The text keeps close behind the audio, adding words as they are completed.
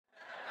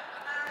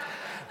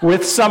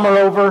With summer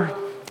over,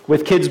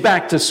 with kids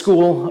back to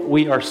school,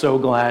 we are so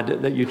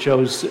glad that you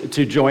chose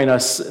to join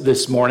us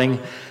this morning.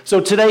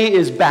 So today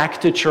is Back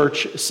to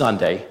Church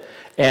Sunday,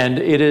 and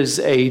it is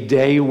a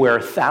day where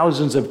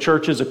thousands of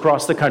churches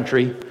across the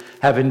country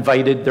have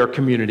invited their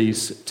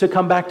communities to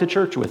come back to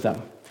church with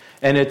them.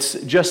 And it's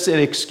just an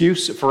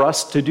excuse for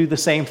us to do the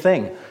same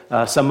thing.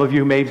 Some of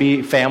you may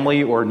be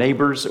family or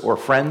neighbors or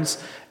friends,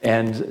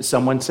 and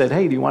someone said,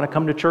 "Hey, do you want to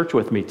come to church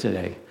with me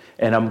today?"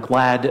 And I'm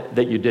glad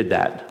that you did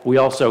that. We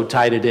also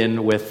tied it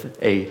in with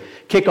a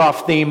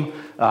kickoff theme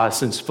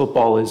since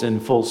football is in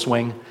full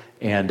swing.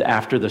 And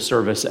after the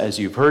service, as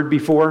you've heard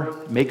before,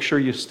 make sure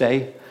you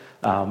stay.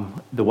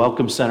 The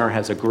Welcome Center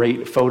has a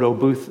great photo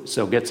booth,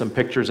 so get some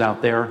pictures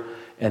out there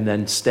and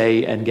then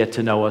stay and get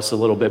to know us a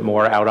little bit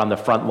more out on the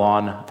front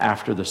lawn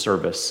after the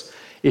service.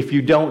 If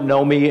you don't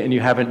know me and you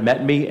haven't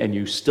met me and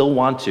you still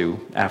want to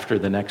after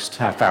the next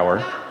half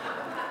hour,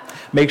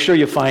 make sure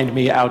you find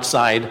me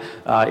outside,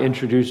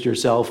 introduce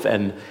yourself,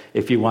 and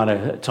if you want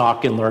to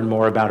talk and learn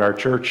more about our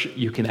church,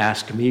 you can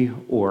ask me,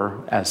 or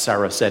as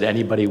Sarah said,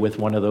 anybody with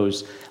one of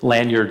those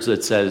lanyards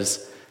that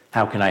says,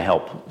 "How can I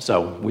help?"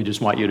 So we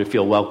just want you to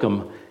feel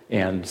welcome,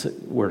 and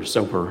we're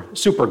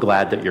super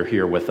glad that you're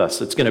here with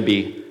us. It's going to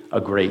be a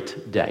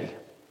great day.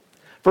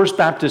 First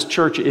Baptist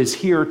Church is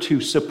here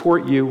to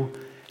support you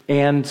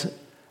and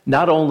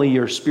not only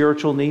your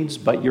spiritual needs,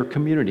 but your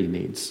community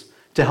needs,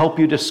 to help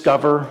you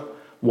discover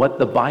what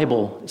the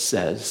Bible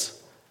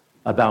says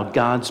about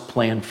God's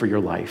plan for your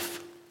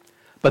life.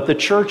 But the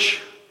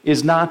church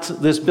is not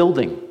this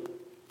building.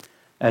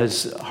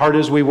 As hard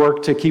as we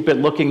work to keep it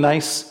looking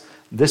nice,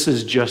 this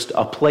is just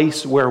a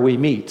place where we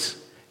meet.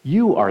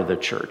 You are the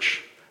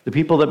church. The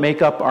people that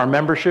make up our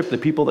membership, the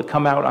people that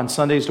come out on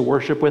Sundays to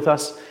worship with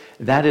us,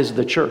 that is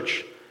the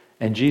church.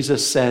 And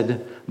Jesus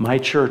said, "My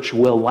church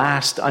will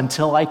last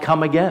until I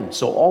come again."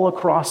 So all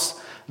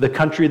across the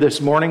country this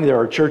morning, there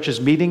are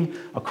churches meeting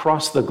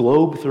across the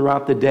globe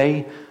throughout the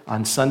day.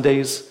 On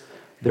Sundays,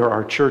 there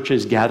are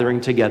churches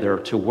gathering together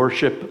to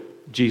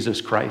worship Jesus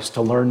Christ,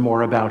 to learn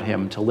more about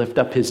him, to lift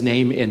up his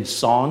name in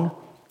song.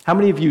 How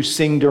many of you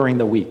sing during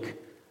the week?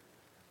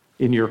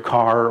 In your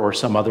car or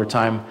some other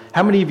time?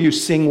 How many of you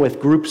sing with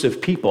groups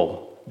of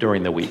people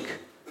during the week?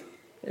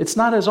 It's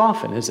not as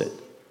often, is it?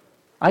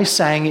 I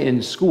sang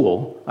in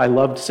school. I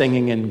loved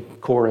singing in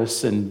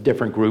chorus and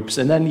different groups.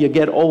 And then you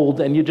get old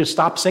and you just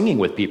stop singing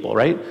with people,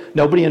 right?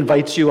 Nobody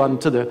invites you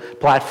onto the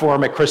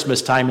platform at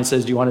Christmas time and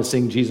says, "Do you want to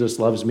sing Jesus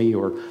Loves Me"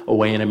 or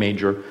 "Away in a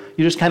Manger"?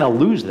 You just kind of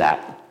lose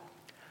that.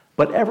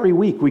 But every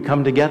week we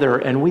come together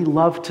and we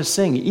love to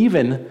sing.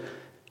 Even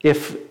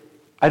if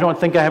I don't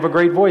think I have a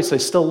great voice, I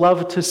still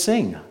love to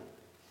sing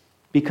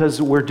because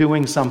we're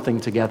doing something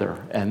together.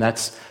 And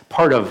that's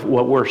part of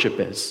what worship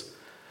is.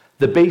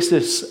 The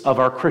basis of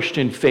our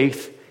Christian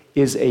faith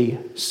is a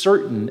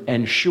certain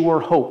and sure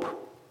hope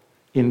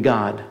in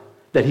God,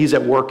 that he's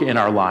at work in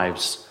our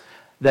lives,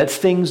 that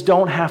things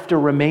don't have to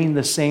remain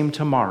the same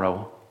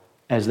tomorrow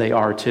as they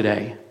are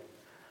today.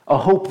 A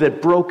hope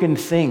that broken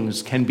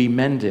things can be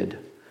mended.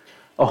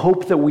 A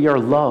hope that we are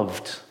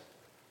loved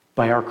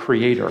by our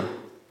Creator.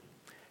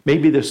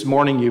 Maybe this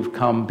morning you've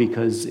come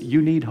because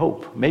you need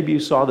hope. Maybe you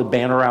saw the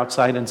banner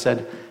outside and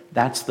said,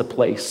 "That's the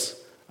place.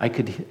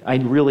 I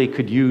really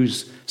could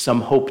use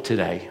some hope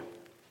today."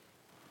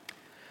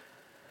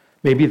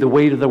 Maybe the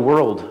weight of the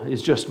world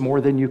is just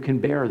more than you can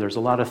bear. There's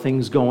a lot of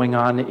things going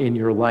on in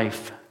your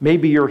life.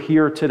 Maybe you're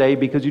here today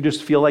because you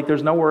just feel like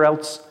there's nowhere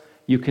else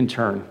you can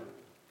turn.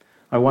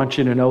 I want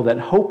you to know that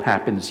hope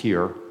happens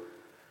here,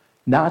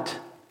 not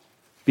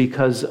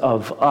because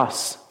of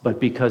us, but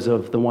because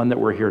of the one that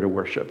we're here to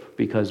worship.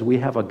 Because we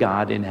have a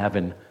God in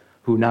heaven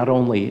who not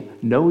only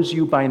knows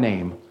you by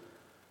name,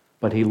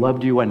 but he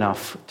loved you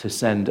enough to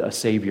send a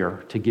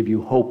Savior to give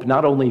you hope,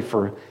 not only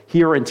for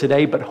here and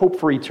today, but hope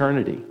for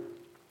eternity.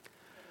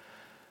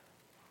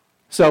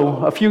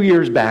 So a few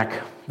years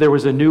back, there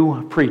was a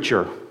new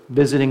preacher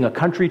visiting a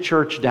country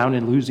church down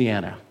in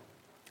Louisiana.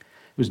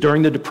 It was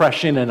during the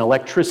Depression, and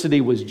electricity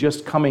was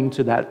just coming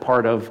to that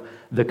part of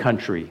the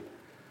country.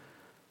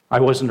 I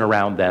wasn't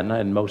around then,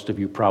 and most of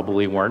you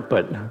probably weren't,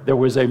 but there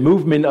was a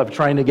movement of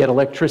trying to get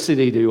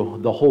electricity to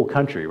the whole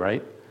country,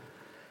 right?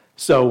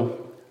 So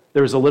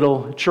there was a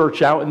little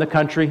church out in the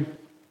country,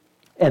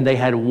 and they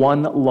had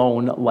one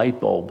lone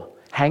light bulb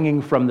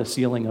hanging from the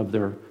ceiling of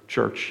their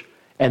church.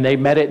 And they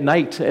met at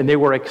night, and they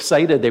were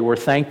excited. They were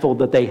thankful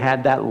that they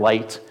had that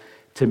light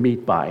to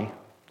meet by.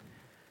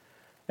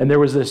 And there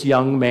was this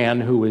young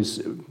man who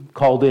was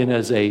called in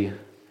as a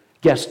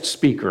guest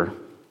speaker,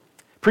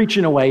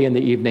 preaching away in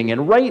the evening.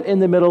 And right in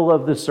the middle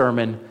of the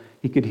sermon,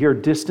 he could hear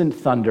distant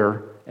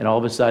thunder, and all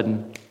of a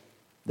sudden,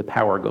 the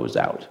power goes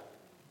out.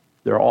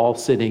 They're all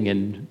sitting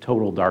in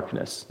total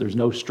darkness. There's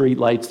no street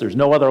lights. There's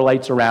no other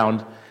lights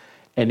around.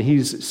 And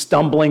he's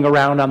stumbling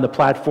around on the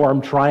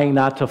platform, trying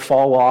not to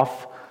fall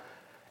off.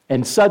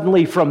 And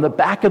suddenly, from the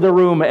back of the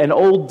room, an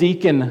old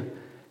deacon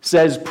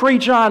says,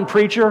 "Preach on,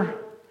 preacher.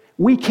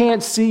 We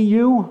can't see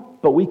you,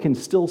 but we can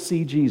still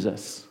see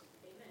Jesus."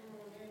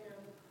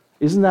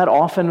 Isn't that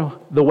often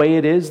the way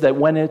it is, that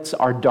when it's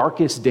our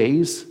darkest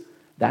days,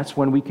 that's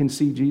when we can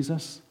see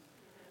Jesus?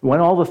 When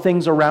all the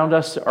things around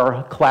us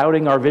are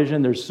clouding our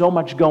vision, there's so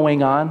much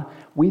going on,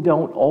 we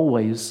don't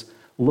always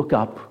look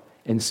up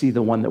and see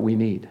the one that we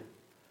need.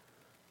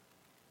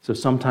 So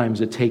sometimes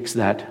it takes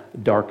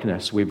that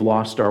darkness. We've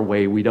lost our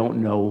way. We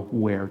don't know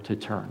where to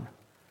turn.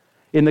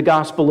 In the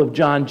Gospel of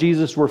John,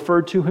 Jesus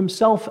referred to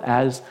himself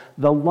as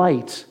the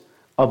light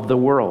of the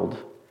world.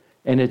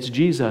 And it's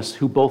Jesus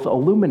who both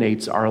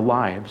illuminates our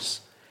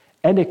lives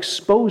and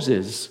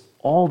exposes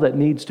all that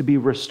needs to be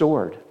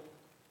restored.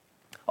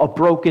 A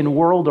broken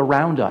world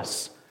around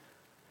us,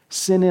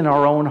 sin in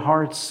our own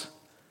hearts,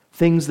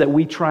 things that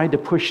we tried to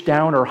push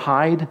down or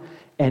hide,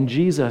 and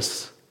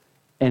Jesus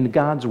and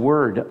God's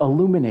word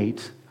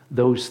illuminate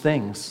those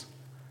things.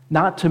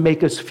 Not to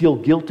make us feel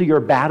guilty or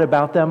bad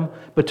about them,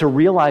 but to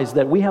realize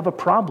that we have a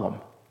problem.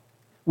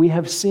 We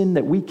have sin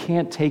that we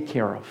can't take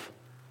care of.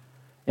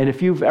 And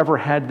if you've ever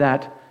had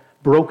that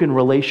broken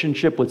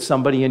relationship with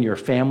somebody in your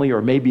family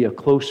or maybe a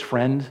close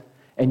friend,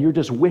 and you're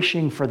just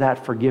wishing for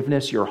that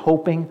forgiveness, you're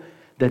hoping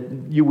that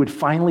you would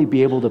finally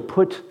be able to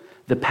put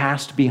the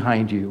past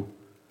behind you,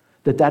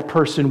 that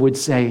person would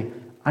say,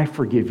 I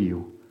forgive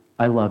you,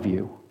 I love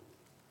you,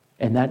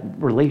 and that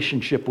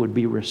relationship would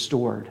be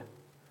restored.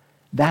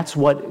 That's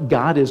what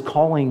God is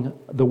calling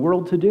the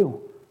world to do.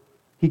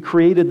 He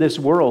created this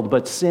world,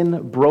 but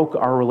sin broke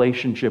our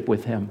relationship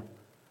with him.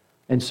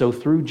 And so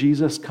through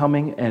Jesus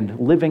coming and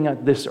living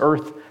at this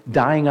earth,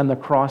 dying on the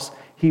cross,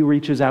 he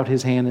reaches out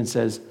his hand and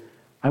says,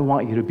 I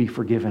want you to be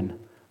forgiven.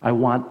 I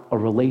want a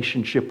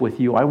relationship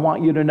with you. I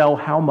want you to know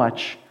how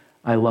much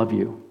I love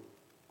you.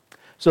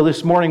 So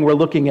this morning we're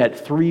looking at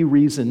 3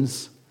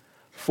 reasons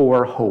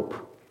for hope.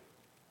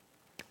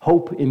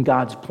 Hope in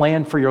God's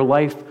plan for your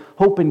life,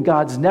 hope in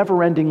God's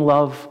never-ending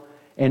love,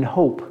 and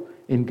hope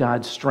in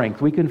God's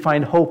strength. We can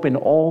find hope in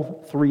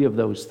all 3 of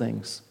those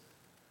things.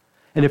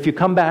 And if you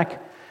come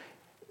back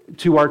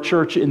to our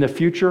church in the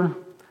future,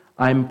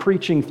 I'm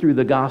preaching through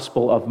the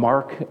Gospel of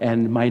Mark,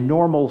 and my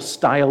normal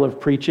style of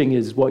preaching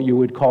is what you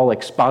would call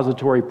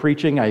expository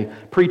preaching. I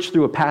preach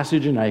through a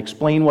passage and I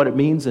explain what it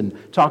means and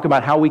talk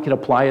about how we can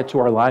apply it to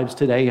our lives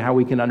today, how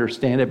we can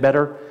understand it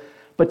better.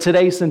 But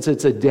today, since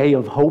it's a day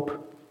of hope,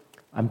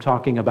 I'm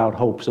talking about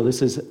hope. So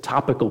this is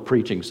topical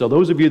preaching. So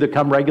those of you that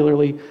come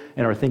regularly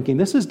and are thinking,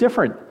 this is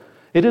different,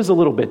 it is a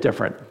little bit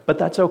different, but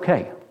that's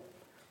okay.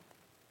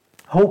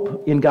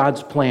 Hope in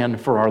God's plan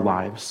for our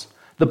lives.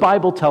 The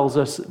Bible tells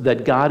us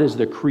that God is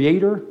the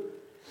creator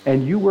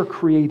and you were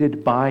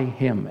created by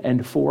him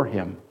and for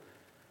him.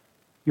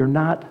 You're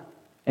not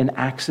an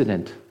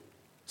accident,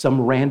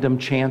 some random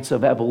chance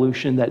of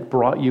evolution that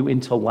brought you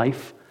into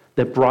life,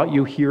 that brought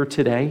you here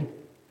today.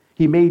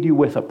 He made you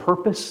with a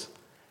purpose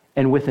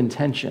and with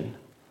intention.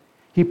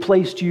 He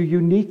placed you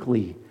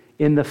uniquely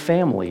in the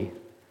family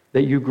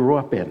that you grew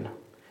up in.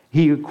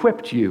 He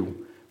equipped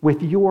you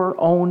with your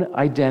own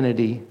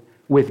identity,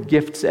 with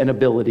gifts and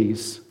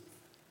abilities.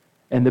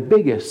 And the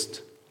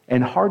biggest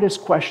and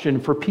hardest question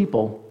for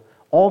people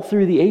all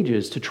through the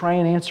ages to try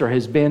and answer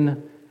has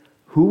been,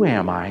 who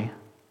am I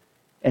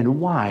and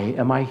why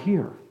am I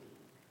here?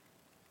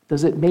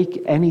 Does it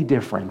make any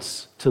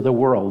difference to the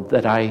world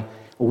that I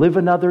live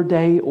another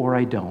day or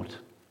I don't?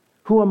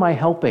 Who am I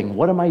helping?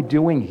 What am I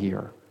doing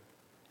here?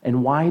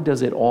 And why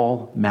does it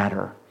all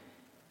matter?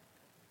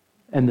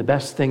 And the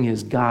best thing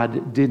is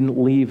God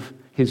didn't leave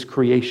his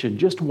creation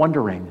just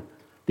wondering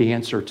the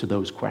answer to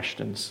those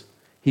questions.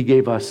 He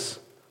gave us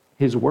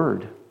his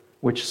word,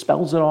 which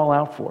spells it all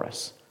out for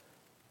us.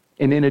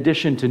 And in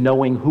addition to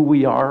knowing who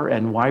we are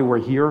and why we're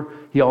here,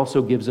 he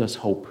also gives us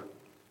hope.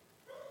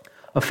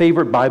 A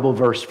favorite Bible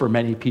verse for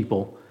many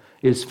people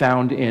is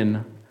found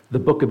in the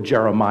book of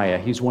Jeremiah.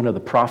 He's one of the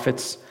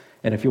prophets.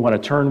 And if you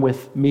want to turn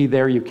with me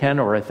there, you can,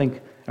 or I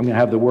think I'm going to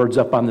have the words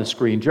up on the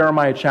screen.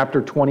 Jeremiah chapter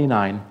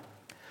 29.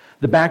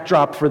 The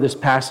backdrop for this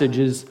passage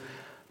is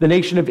the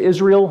nation of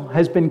Israel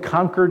has been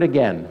conquered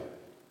again.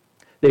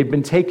 They've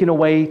been taken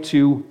away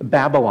to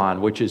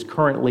Babylon, which is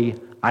currently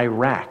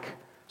Iraq.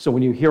 So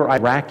when you hear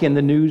Iraq in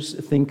the news,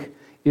 think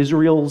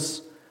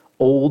Israel's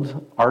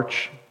old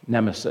arch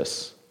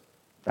nemesis.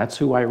 That's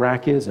who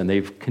Iraq is, and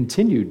they've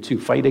continued to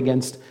fight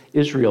against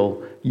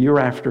Israel year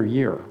after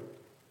year.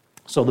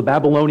 So the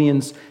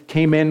Babylonians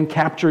came in,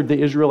 captured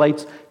the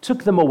Israelites,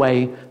 took them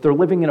away. They're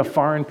living in a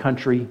foreign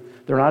country.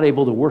 They're not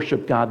able to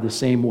worship God the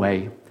same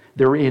way.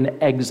 They're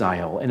in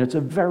exile, and it's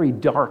a very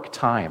dark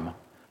time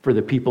for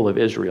the people of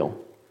Israel.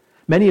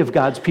 Many of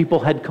God's people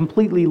had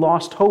completely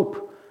lost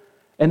hope,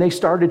 and they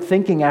started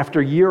thinking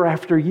after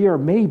year,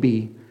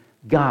 maybe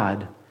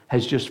God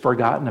has just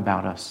forgotten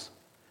about us.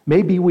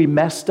 Maybe we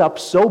messed up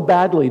so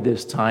badly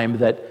this time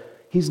that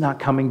he's not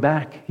coming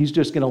back. He's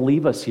just going to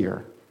leave us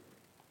here.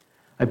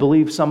 I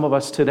believe some of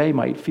us today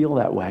might feel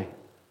that way.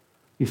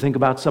 You think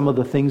about some of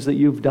the things that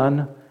you've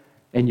done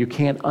and you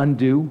can't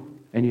undo,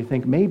 and you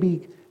think,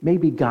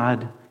 maybe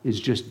God is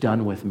just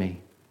done with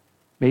me.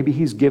 Maybe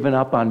he's given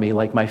up on me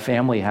like my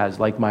family has,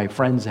 like my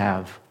friends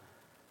have.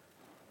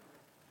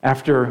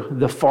 After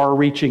the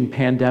far-reaching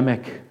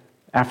pandemic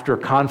after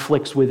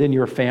conflicts within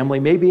your family,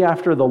 maybe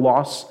after the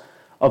loss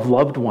of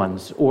loved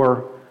ones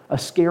or a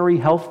scary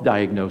health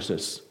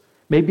diagnosis.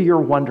 Maybe you're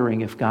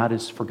wondering if God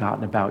has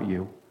forgotten about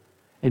you,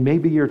 and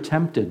maybe you're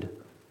tempted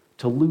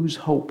to lose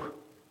hope.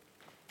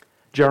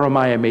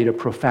 Jeremiah made a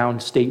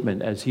profound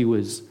statement as he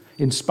was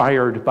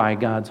inspired by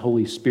God's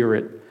Holy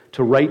Spirit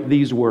to write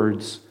these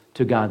words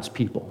to God's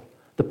people.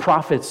 The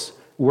prophets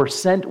were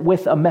sent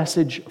with a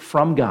message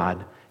from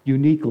God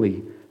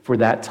uniquely for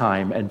that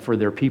time and for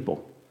their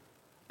people.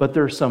 But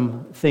there are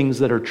some things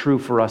that are true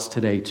for us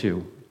today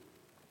too.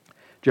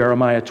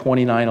 Jeremiah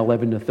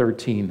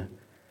 29:11-13.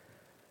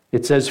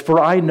 It says, "For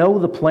I know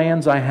the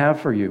plans I have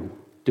for you,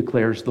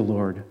 declares the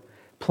Lord,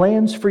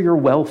 plans for your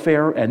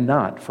welfare and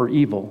not for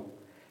evil,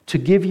 to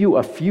give you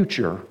a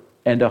future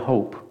and a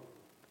hope.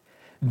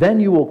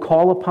 Then you will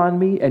call upon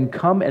me and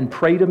come and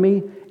pray to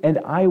me, and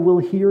I will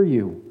hear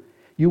you.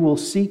 You will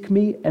seek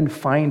me and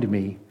find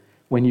me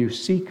when you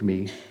seek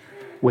me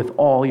with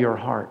all your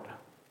heart."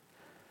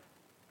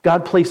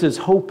 God places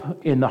hope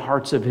in the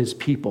hearts of his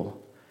people.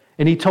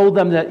 And he told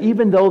them that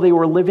even though they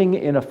were living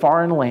in a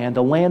foreign land,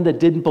 a land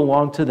that didn't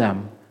belong to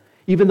them,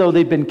 even though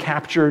they'd been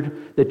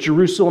captured, that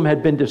Jerusalem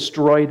had been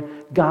destroyed,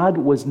 God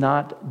was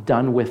not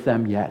done with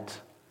them yet.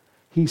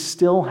 He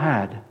still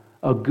had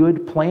a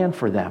good plan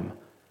for them,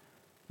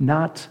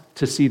 not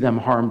to see them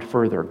harmed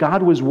further.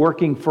 God was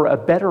working for a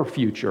better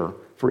future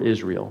for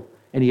Israel,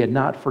 and he had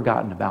not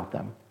forgotten about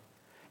them.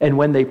 And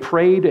when they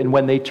prayed and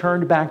when they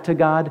turned back to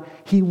God,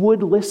 he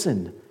would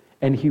listen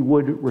and he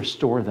would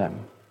restore them.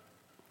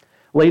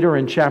 Later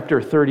in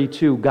chapter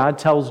 32, God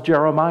tells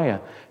Jeremiah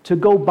to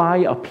go buy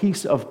a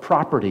piece of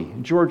property.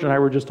 George and I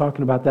were just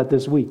talking about that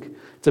this week.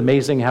 It's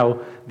amazing how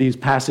these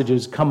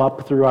passages come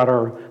up throughout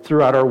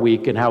our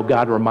week and how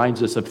God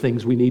reminds us of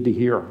things we need to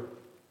hear.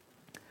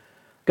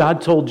 God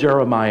told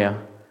Jeremiah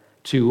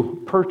to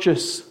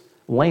purchase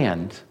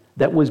land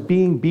that was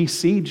being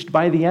besieged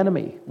by the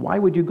enemy. Why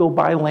would you go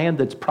buy land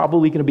that's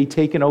probably going to be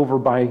taken over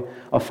by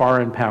a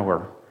foreign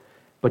power?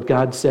 But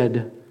God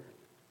said,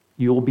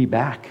 you'll be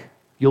back.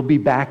 You'll be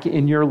back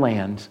in your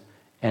land,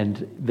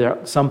 and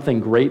something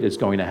great is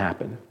going to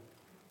happen.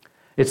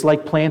 It's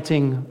like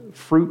planting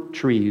fruit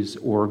trees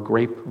or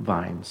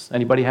grapevines.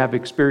 Anybody have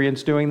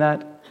experience doing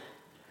that?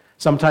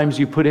 Sometimes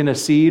you put in a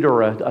seed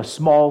or a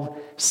small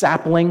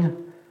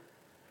sapling,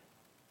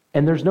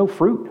 and there's no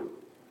fruit.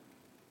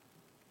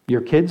 Your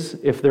kids,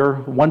 if they're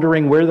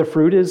wondering where the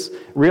fruit is,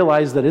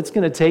 realize that it's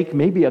going to take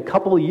maybe a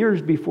couple of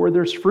years before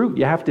there's fruit.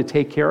 You have to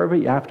take care of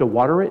it. You have to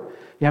water it.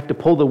 You have to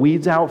pull the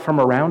weeds out from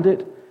around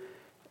it.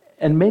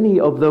 And many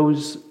of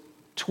those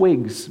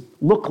twigs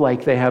look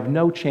like they have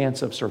no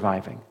chance of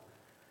surviving.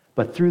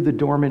 But through the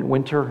dormant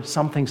winter,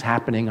 something's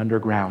happening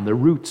underground. The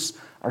roots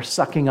are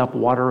sucking up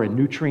water and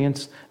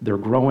nutrients. They're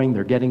growing.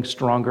 They're getting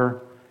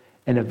stronger.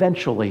 And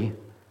eventually,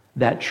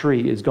 that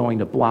tree is going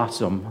to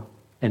blossom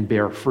and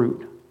bear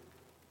fruit.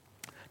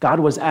 God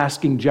was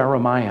asking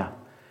Jeremiah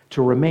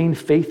to remain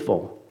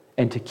faithful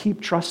and to keep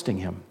trusting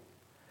him,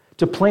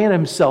 to plant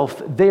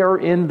himself there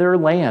in their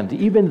land,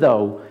 even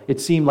though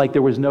it seemed like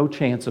there was no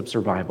chance of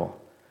survival.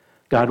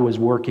 God was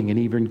working an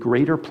even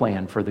greater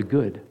plan for the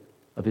good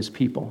of his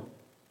people.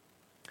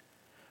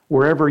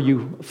 Wherever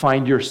you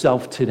find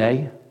yourself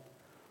today,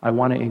 I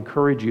want to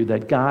encourage you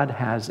that God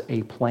has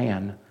a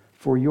plan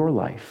for your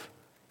life.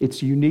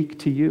 It's unique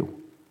to you.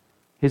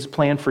 His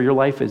plan for your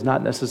life is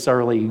not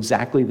necessarily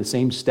exactly the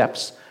same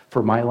steps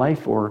for my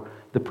life or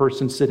the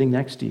person sitting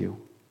next to you.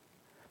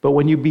 But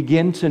when you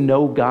begin to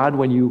know God,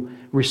 when you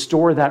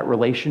restore that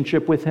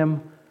relationship with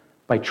him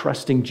by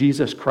trusting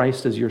Jesus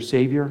Christ as your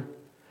Savior,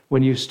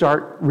 when you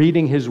start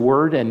reading his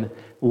word and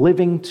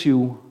living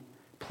to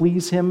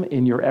please him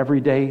in your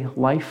everyday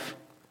life,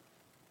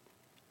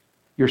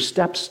 your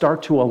steps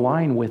start to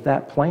align with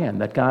that plan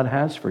that God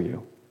has for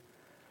you.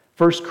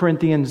 1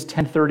 Corinthians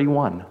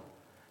 10:31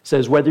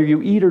 says, "Whether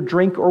you eat or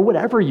drink or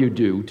whatever you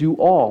do, do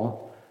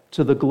all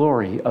to the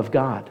glory of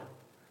God."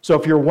 So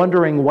if you're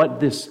wondering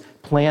what this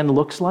plan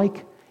looks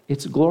like,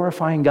 it's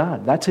glorifying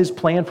God. That's his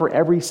plan for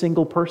every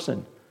single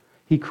person.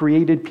 He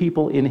created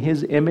people in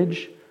his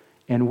image,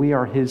 and we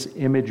are his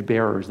image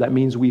bearers. That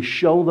means we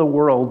show the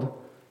world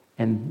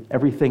and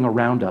everything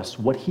around us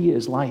what he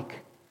is like.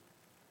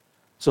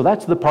 So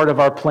that's the part of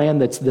our plan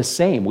that's the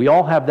same. We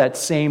all have that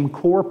same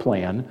core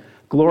plan,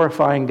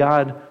 glorifying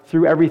God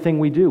through everything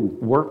we do.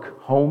 Work,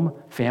 home,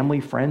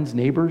 family, friends,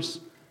 neighbors,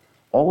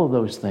 all of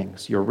those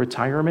things. Your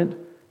retirement,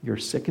 your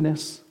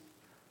sickness,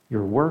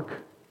 your work,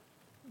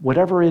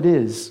 whatever it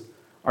is,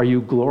 are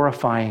you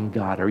glorifying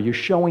God? Are you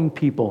showing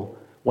people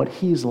what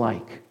he's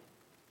like?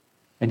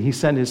 And he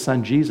sent his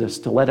son Jesus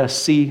to let us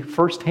see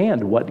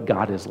firsthand what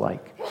God is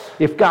like.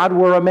 If God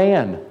were a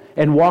man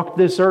and walked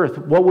this earth,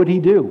 what would he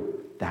do?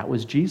 That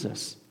was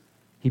Jesus.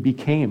 He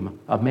became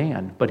a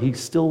man, but he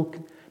still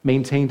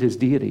maintained his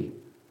deity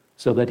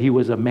so that he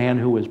was a man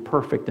who was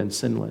perfect and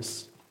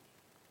sinless.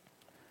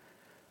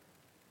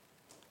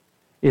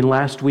 In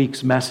last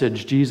week's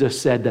message, Jesus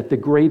said that the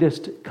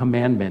greatest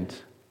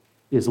commandment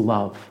is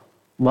love.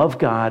 Love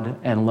God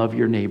and love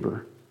your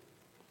neighbor.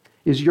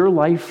 Is your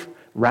life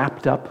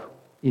wrapped up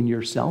in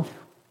yourself?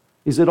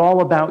 Is it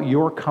all about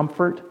your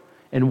comfort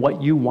and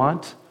what you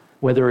want,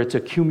 whether it's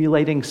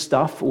accumulating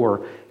stuff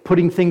or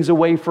putting things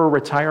away for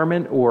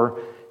retirement or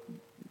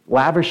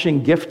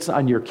lavishing gifts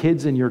on your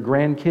kids and your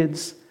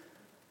grandkids?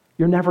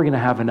 You're never going to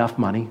have enough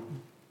money.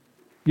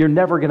 You're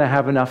never going to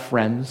have enough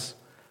friends.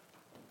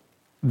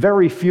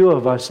 Very few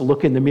of us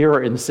look in the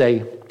mirror and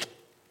say,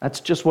 that's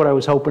just what I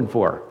was hoping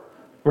for.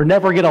 We're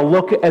never going to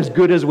look as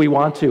good as we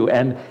want to,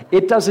 and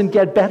it doesn't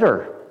get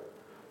better.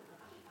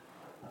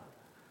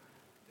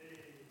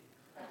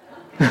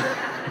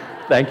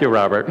 Thank you,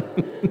 Robert.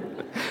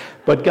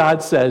 But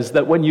God says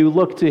that when you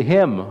look to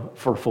Him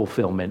for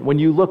fulfillment, when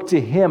you look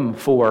to Him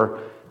for,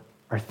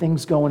 are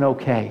things going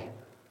okay?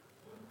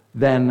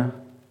 Then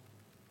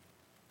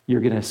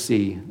you're going to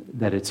see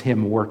that it's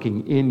Him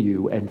working in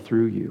you and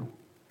through you.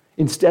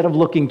 Instead of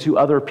looking to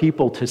other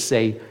people to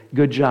say,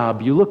 good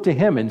job, you look to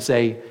Him and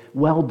say,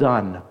 well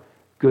done,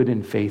 good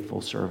and faithful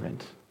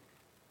servant.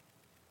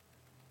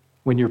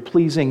 When you're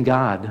pleasing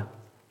God,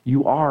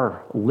 you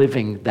are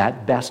living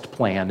that best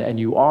plan, and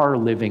you are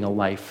living a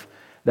life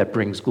that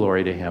brings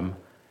glory to Him.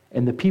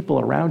 And the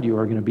people around you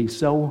are going to be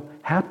so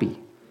happy.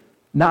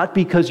 Not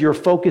because you're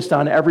focused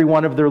on every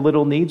one of their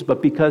little needs,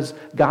 but because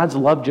God's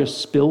love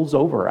just spills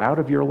over out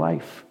of your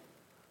life.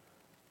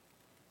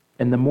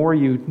 And the more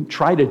you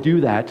try to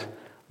do that,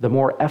 the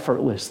more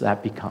effortless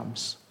that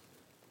becomes.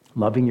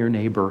 Loving your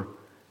neighbor,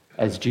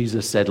 as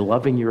Jesus said,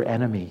 loving your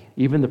enemy.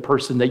 Even the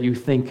person that you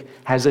think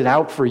has it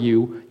out for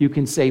you, you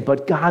can say,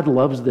 but God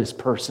loves this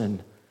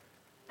person.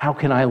 How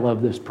can I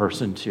love this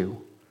person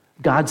too?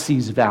 God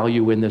sees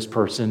value in this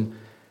person,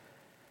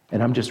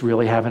 and I'm just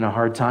really having a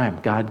hard time.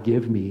 God,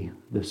 give me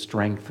the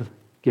strength,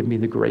 give me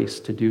the grace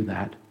to do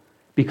that,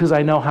 because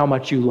I know how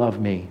much you love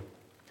me.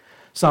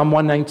 Psalm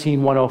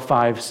 119,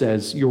 105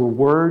 says, your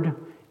word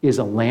is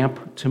a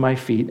lamp to my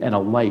feet and a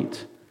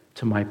light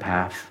to my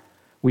path.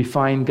 We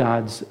find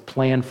God's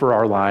plan for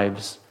our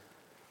lives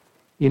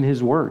in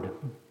His word.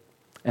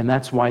 And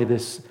that's why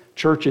this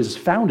church is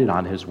founded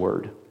on His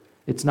word.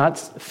 It's not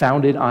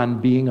founded on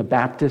being a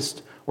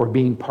Baptist or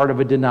being part of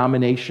a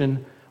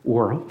denomination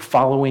or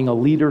following a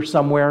leader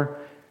somewhere.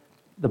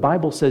 The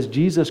Bible says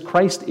Jesus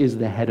Christ is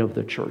the head of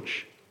the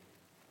church.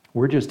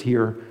 We're just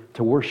here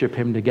to worship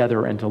Him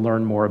together and to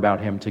learn more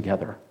about Him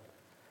together.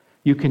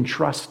 You can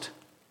trust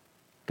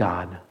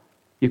God.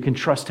 You can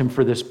trust Him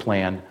for this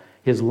plan.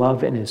 His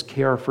love and His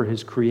care for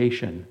His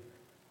creation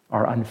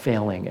are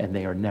unfailing, and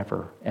they are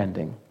never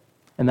ending.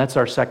 And that's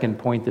our second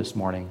point this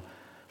morning.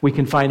 We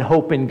can find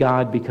hope in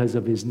God because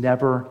of His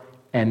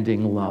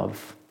never-ending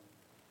love.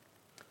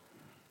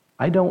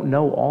 I don't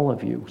know all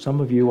of you.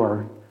 Some of you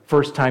are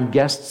first-time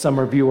guests. Some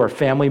of you are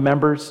family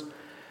members.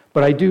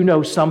 But I do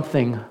know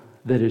something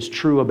that is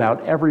true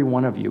about every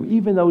one of you,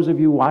 even those of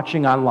you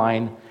watching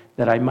online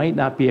that I might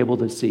not be able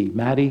to see.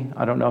 Maddie,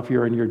 I don't know if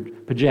you're in your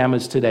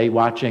pajamas today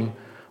watching,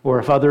 or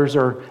if others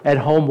are at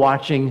home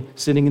watching,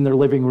 sitting in their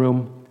living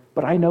room,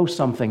 but I know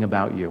something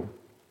about you.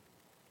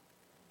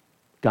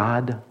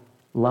 God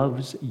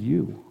loves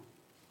you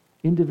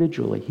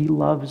individually. He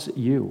loves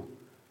you.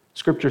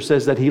 Scripture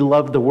says that He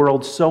loved the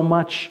world so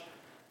much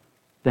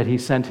that He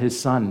sent His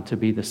Son to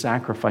be the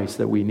sacrifice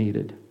that we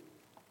needed.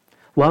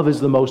 Love is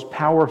the most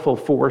powerful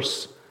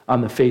force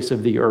on the face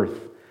of the earth.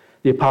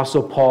 The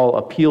Apostle Paul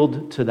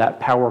appealed to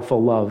that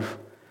powerful love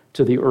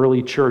to the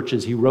early church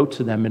as he wrote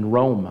to them in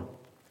Rome.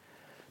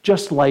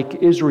 Just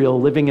like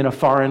Israel living in a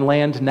foreign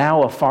land,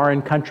 now a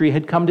foreign country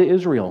had come to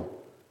Israel.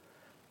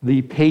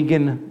 The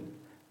pagan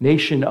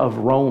nation of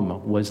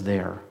Rome was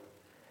there,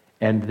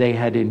 and they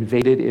had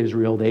invaded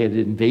Israel. They had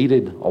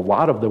invaded a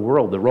lot of the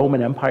world. The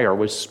Roman Empire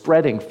was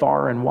spreading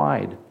far and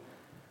wide.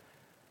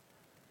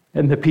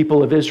 And the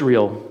people of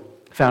Israel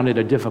found it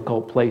a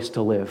difficult place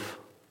to live.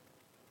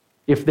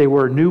 If they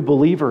were new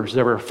believers,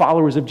 they were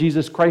followers of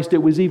Jesus Christ,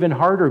 it was even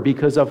harder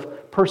because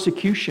of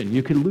persecution.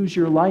 You could lose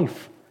your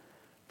life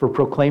for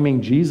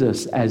proclaiming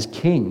Jesus as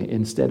king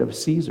instead of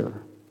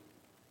Caesar.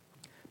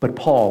 But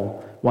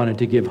Paul wanted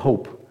to give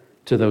hope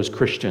to those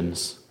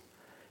Christians.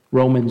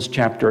 Romans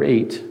chapter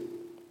 8,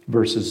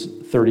 verses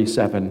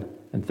 37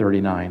 and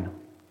 39.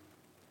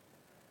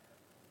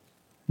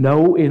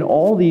 No, in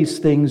all these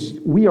things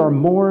we are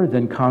more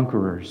than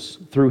conquerors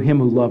through Him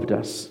who loved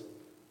us.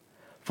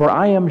 For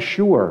I am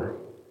sure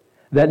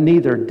that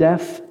neither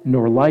death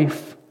nor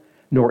life,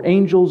 nor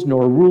angels,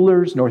 nor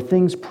rulers, nor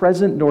things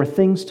present, nor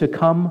things to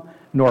come,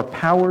 nor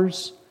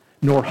powers,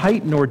 nor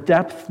height, nor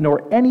depth,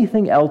 nor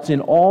anything else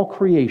in all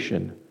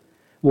creation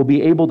will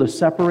be able to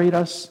separate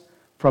us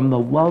from the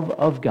love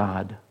of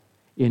God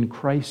in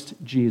Christ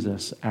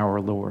Jesus our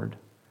Lord.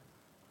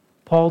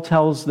 Paul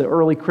tells the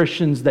early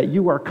Christians that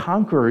you are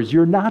conquerors.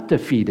 You're not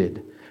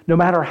defeated, no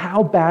matter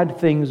how bad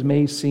things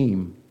may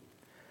seem,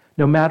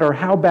 no matter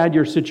how bad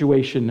your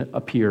situation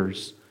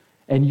appears,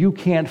 and you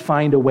can't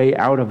find a way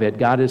out of it.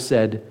 God has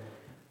said,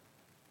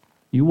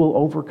 you will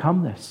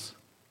overcome this.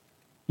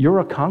 You're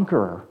a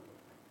conqueror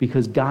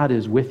because God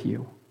is with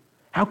you.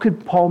 How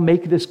could Paul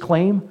make this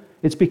claim?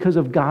 It's because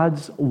of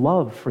God's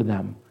love for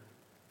them.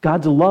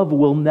 God's love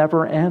will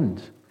never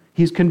end.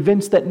 He's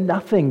convinced that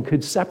nothing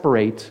could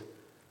separate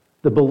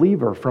the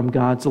believer from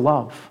God's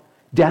love.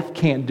 Death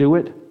can't do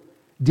it.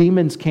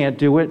 Demons can't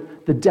do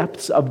it. The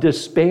depths of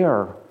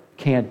despair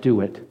can't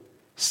do it.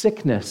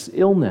 Sickness,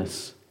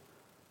 illness,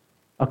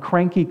 a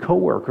cranky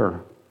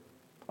coworker,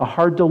 a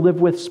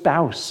hard-to-live-with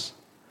spouse.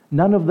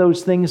 None of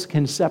those things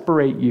can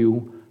separate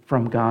you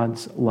from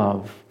God's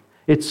love.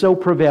 It's so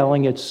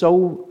prevailing, it's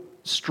so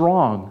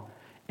strong,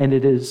 and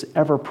it is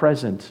ever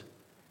present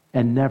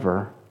and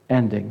never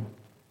ending.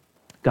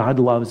 God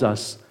loves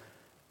us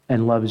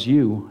and loves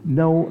you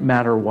no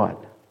matter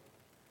what.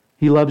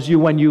 He loves you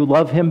when you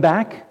love him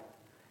back,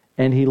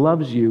 and he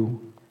loves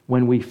you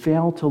when we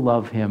fail to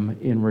love him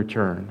in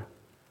return.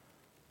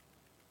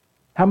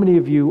 How many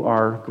of you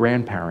are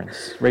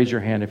grandparents? Raise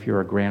your hand if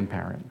you're a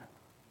grandparent.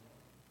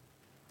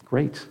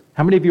 Great.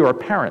 How many of you are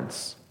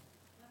parents?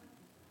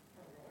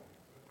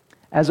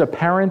 As a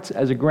parent,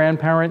 as a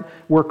grandparent,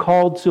 we're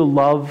called to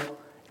love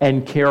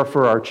and care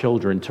for our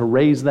children, to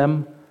raise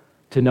them,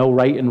 to know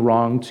right and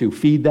wrong, to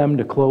feed them,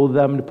 to clothe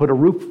them, to put a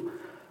roof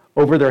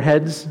over their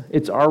heads.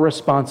 It's our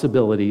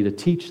responsibility to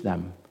teach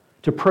them,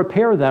 to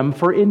prepare them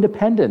for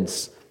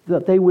independence,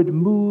 that they would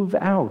move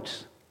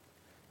out.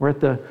 We're at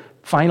the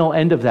final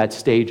end of that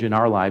stage in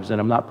our lives, and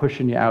I'm not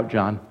pushing you out,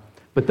 John,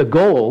 but the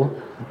goal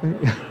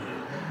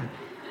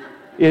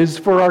is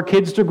for our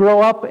kids to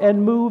grow up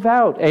and move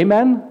out.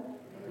 Amen?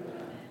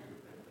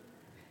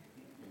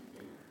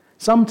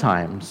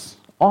 Sometimes,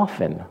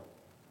 often,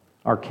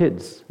 our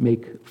kids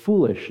make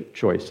foolish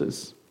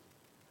choices.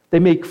 They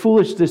make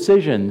foolish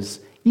decisions.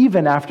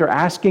 Even after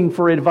asking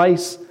for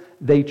advice,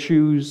 they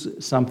choose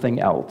something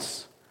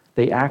else.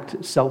 They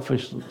act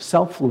selfishly.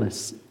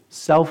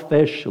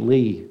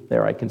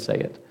 There, I can say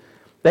it.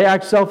 They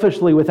act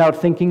selfishly without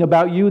thinking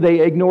about you.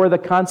 They ignore the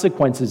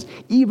consequences.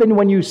 Even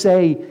when you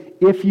say,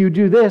 if you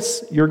do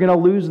this, you're going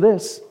to lose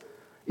this.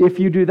 If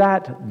you do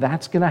that,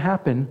 that's going to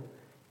happen.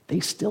 They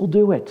still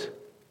do it.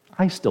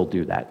 I still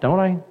do that, don't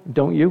I?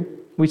 Don't you?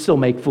 We still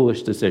make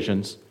foolish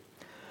decisions.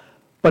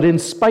 But in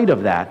spite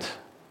of that,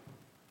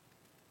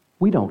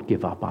 we don't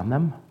give up on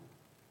them.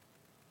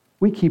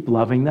 We keep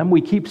loving them.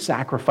 We keep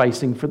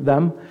sacrificing for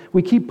them.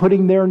 We keep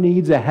putting their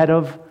needs ahead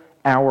of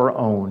our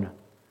own.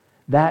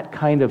 That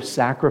kind of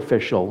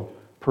sacrificial,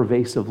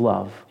 pervasive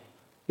love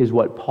is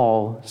what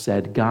Paul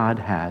said God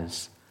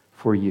has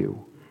for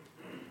you.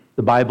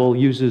 The Bible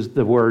uses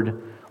the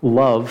word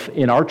love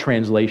in our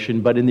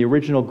translation, but in the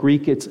original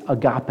Greek it's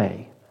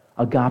agape.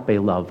 Agape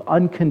love,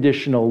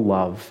 unconditional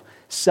love,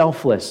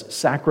 selfless,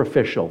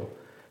 sacrificial,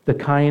 the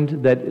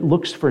kind that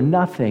looks for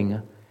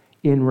nothing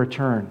in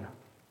return.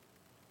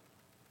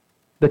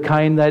 The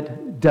kind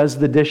that does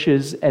the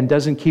dishes and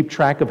doesn't keep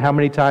track of how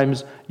many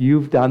times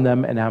you've done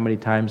them and how many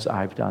times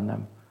I've done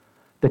them.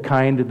 The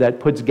kind that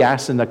puts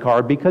gas in the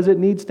car because it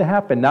needs to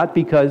happen, not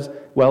because,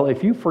 well,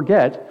 if you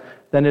forget,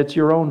 then it's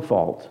your own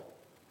fault.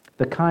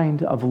 The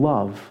kind of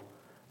love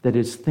that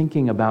is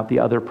thinking about the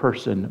other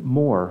person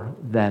more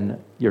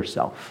than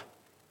yourself.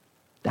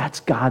 That's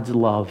God's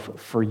love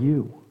for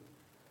you.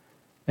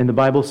 And the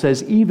Bible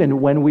says,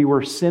 even when we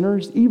were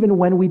sinners, even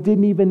when we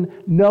didn't even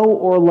know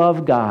or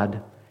love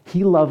God,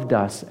 he loved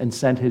us and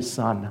sent his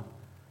Son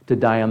to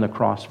die on the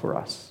cross for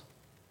us.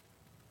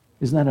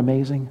 Isn't that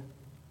amazing?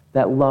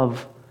 That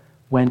love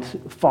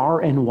went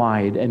far and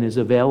wide and is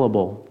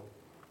available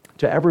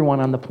to everyone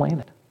on the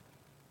planet.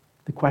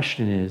 The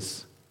question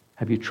is,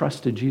 have you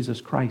trusted Jesus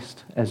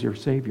Christ as your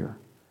Savior?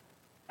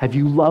 Have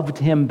you loved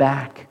him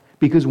back?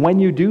 Because when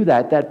you do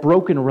that, that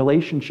broken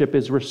relationship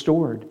is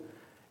restored.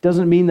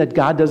 Doesn't mean that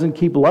God doesn't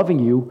keep loving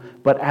you,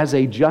 but as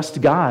a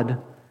just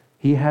God,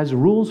 he has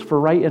rules for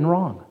right and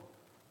wrong.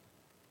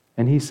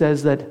 And he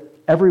says that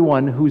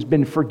everyone who's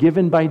been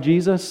forgiven by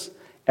Jesus,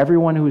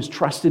 everyone who has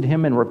trusted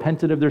him and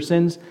repented of their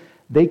sins,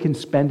 they can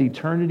spend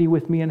eternity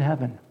with me in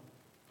heaven.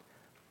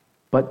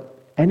 But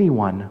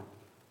anyone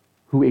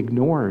who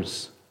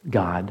ignores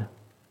God,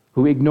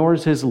 who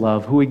ignores his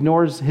love, who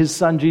ignores his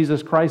Son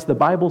Jesus Christ, the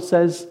Bible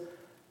says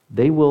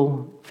they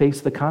will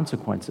face the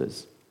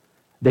consequences.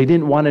 They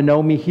didn't want to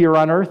know me here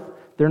on earth.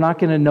 They're not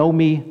going to know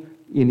me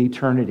in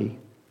eternity.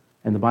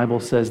 And the Bible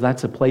says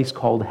that's a place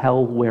called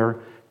hell where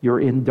you're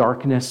in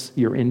darkness,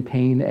 you're in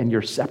pain, and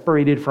you're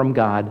separated from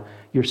God.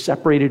 You're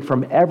separated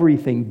from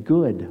everything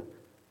good.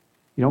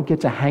 You don't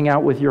get to hang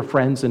out with your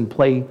friends and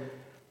play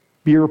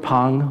beer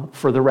pong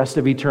for the rest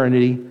of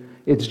eternity.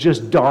 It's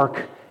just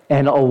dark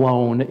and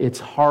alone.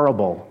 It's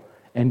horrible.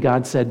 And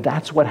God said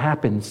that's what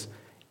happens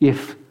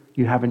if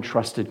you haven't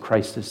trusted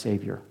Christ as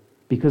Savior.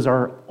 Because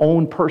our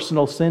own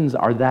personal sins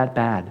are that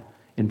bad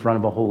in front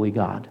of a holy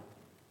God.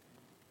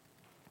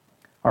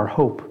 Our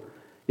hope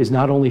is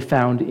not only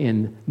found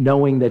in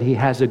knowing that he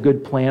has a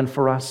good plan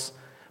for us,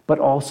 but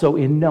also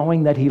in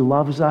knowing that he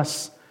loves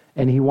us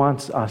and he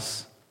wants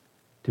us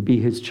to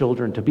be his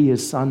children, to be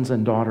his sons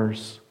and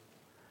daughters.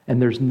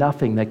 And there's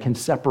nothing that can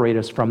separate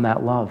us from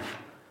that love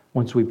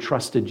once we've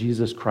trusted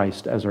Jesus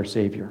Christ as our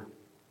Savior.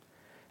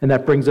 And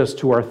that brings us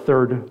to our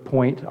third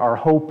point. Our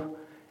hope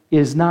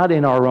is not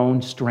in our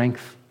own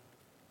strength.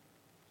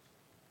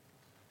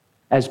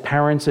 As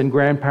parents and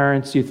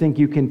grandparents, you think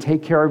you can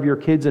take care of your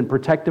kids and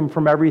protect them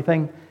from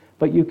everything,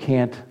 but you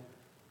can't.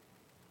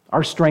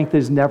 Our strength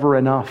is never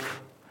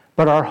enough,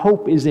 but our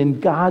hope is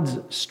in God's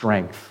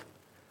strength.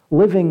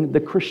 Living the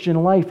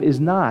Christian life is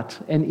not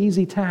an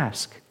easy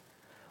task.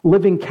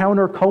 Living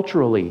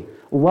counterculturally,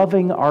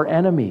 loving our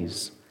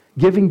enemies,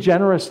 giving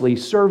generously,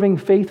 serving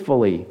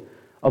faithfully,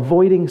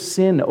 avoiding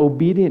sin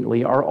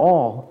obediently are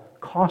all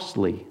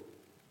costly.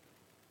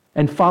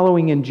 And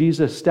following in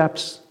Jesus'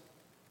 steps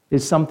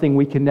is something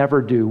we can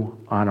never do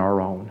on our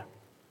own.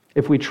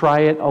 If we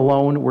try it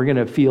alone, we're going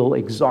to feel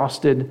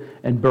exhausted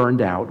and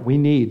burned out. We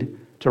need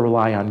to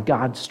rely on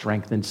God's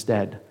strength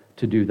instead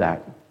to do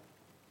that.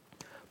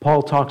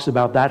 Paul talks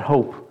about that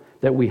hope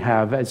that we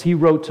have as he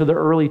wrote to the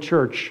early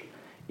church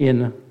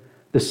in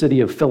the city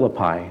of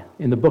Philippi,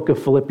 in the book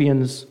of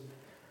Philippians,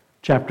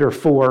 chapter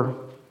 4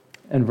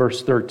 and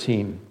verse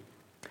 13.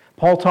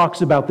 Paul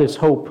talks about this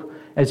hope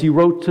as he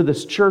wrote to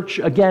this church.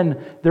 Again,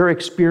 they're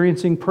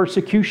experiencing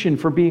persecution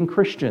for being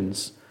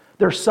Christians.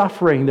 They're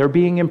suffering, they're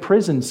being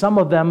imprisoned. Some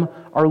of them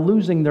are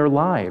losing their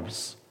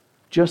lives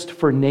just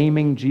for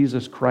naming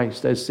Jesus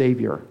Christ as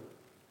Savior.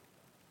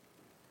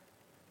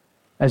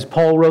 As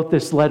Paul wrote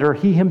this letter,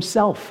 he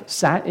himself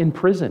sat in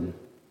prison,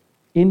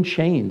 in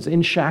chains,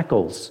 in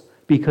shackles,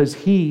 because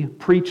he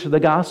preached the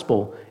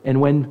gospel.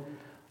 And when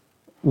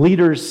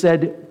leaders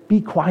said,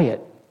 "Be quiet,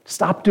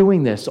 stop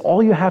doing this.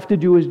 All you have to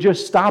do is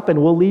just stop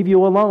and we'll leave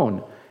you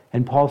alone."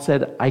 And Paul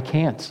said, "I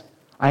can't.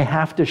 I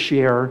have to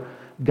share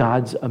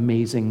God's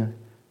amazing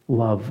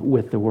love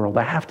with the world.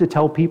 I have to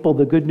tell people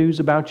the good news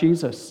about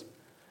Jesus."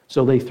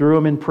 So they threw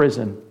him in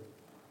prison.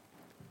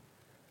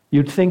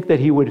 You'd think that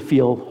he would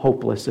feel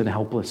hopeless and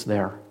helpless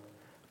there.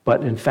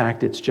 But in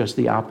fact, it's just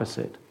the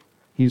opposite.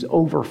 He's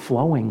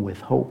overflowing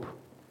with hope.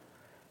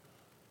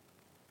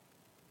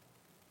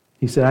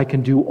 He said, "I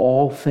can do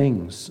all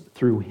things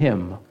through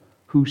him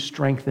who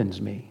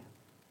strengthens me."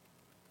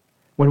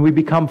 When we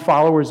become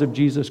followers of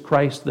Jesus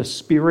Christ, the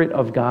Spirit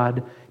of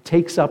God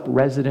takes up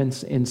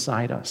residence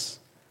inside us.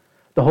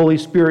 The Holy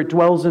Spirit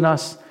dwells in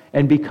us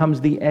and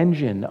becomes the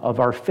engine of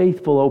our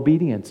faithful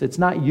obedience. It's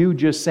not you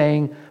just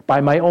saying, "By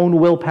my own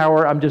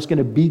willpower, I'm just going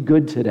to be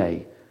good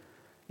today."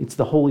 It's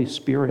the Holy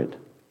Spirit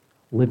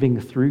living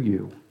through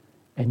you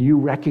and you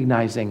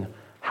recognizing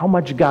how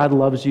much God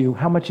loves you,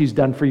 how much he's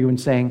done for you, and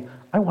saying,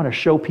 "I want to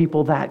show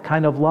people that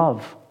kind of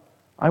love.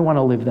 I want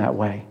to live that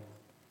way."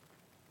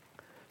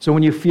 So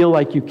when you feel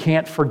like you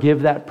can't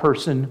forgive that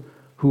person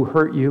who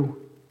hurt you,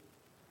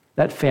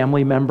 that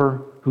family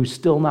member who's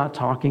still not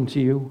talking to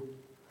you,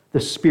 the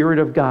Spirit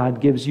of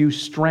God gives you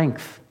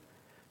strength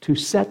to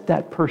set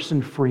that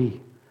person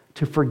free,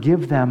 to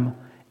forgive them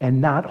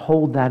and not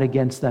hold that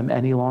against them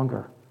any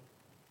longer.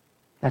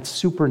 That's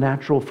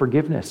supernatural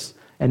forgiveness.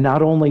 And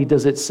not only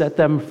does it set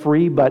them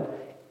free, but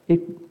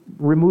it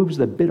removes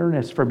the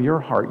bitterness from your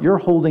heart. You're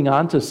holding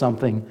on to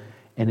something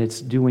and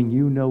it's doing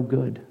you no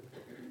good.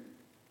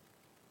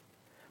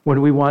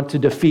 When we want to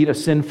defeat a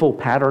sinful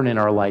pattern in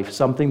our life,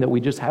 something that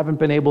we just haven't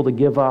been able to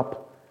give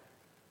up,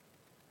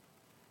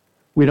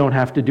 we don't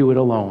have to do it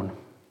alone.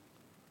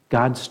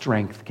 God's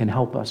strength can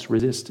help us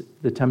resist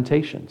the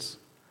temptations.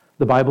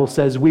 The Bible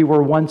says we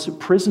were once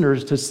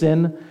prisoners to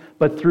sin,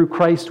 but through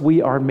Christ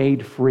we are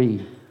made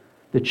free.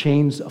 The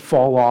chains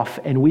fall off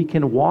and we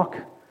can walk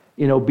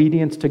in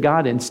obedience to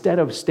God instead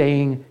of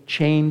staying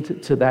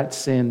chained to that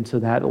sin, to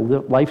that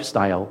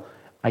lifestyle.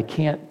 I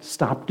can't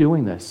stop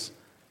doing this,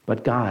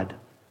 but God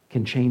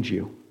can change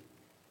you.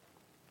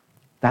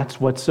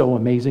 That's what's so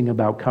amazing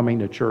about coming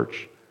to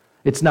church.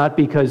 It's not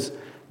because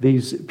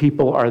these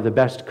people are the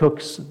best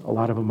cooks, a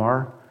lot of them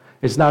are.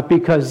 It's not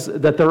because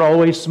that they're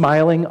always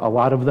smiling, a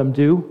lot of them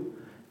do,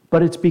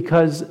 but it's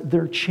because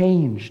they're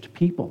changed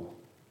people.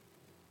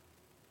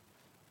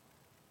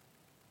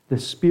 The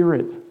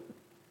Spirit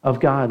of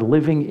God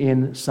living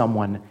in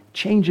someone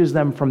changes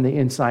them from the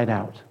inside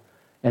out.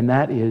 And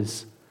that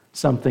is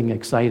something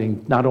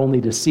exciting, not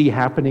only to see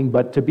happening,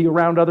 but to be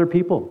around other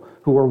people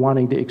who are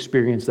wanting to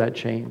experience that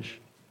change.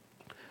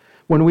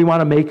 When we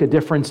want to make a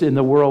difference in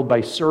the world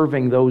by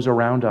serving those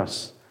around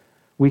us,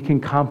 we can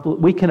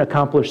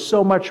accomplish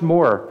so much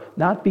more,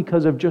 not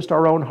because of just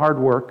our own hard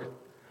work,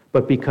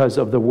 but because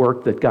of the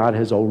work that God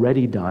has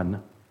already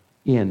done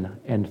in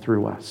and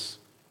through us.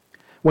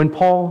 When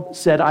Paul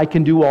said, "I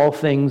can do all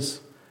things,"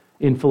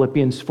 in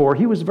Philippians 4,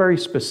 he was very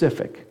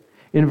specific.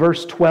 In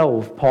verse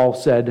 12, Paul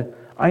said,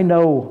 "I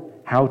know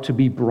how to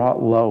be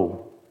brought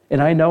low,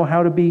 and I know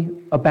how to be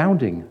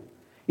abounding.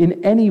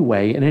 In any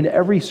way and in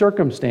every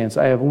circumstance,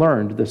 I have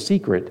learned the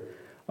secret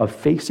of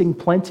facing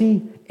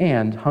plenty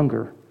and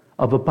hunger,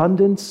 of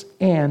abundance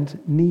and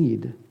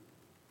need."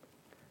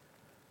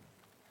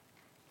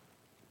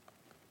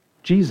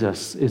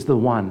 Jesus is the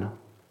one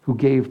who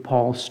gave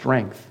Paul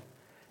strength.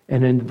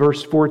 And in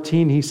verse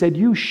 14, he said,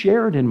 "You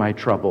shared in my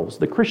troubles."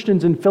 The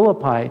Christians in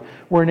Philippi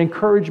were an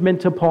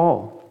encouragement to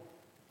Paul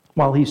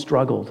while he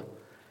struggled.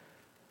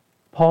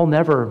 Paul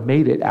never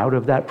made it out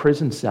of that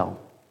prison cell.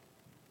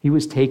 He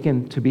was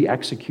taken to be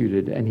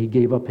executed, and he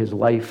gave up his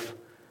life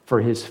for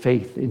his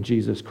faith in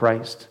Jesus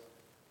Christ.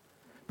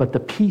 But the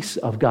peace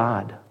of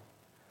God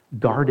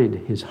guarded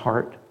his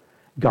heart,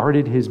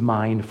 guarded his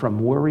mind from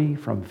worry,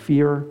 from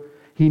fear.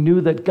 He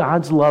knew that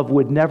God's love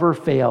would never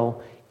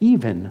fail,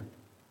 even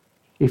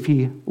if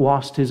he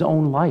lost his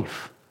own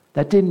life.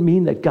 That didn't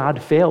mean that God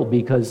failed,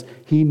 because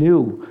he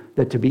knew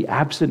that to be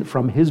absent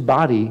from his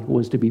body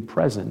was to be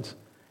present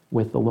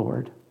with the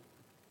Lord.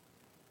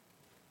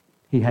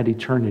 He had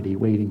eternity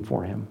waiting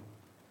for him.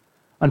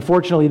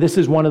 Unfortunately, this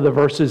is one of the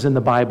verses in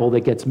the Bible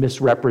that gets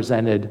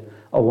misrepresented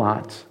a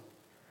lot.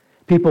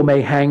 People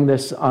may hang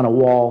this on a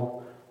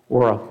wall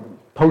or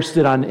post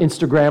it on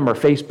Instagram or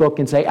Facebook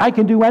and say, I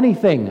can do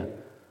anything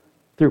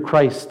through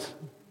Christ.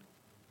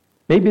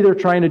 Maybe they're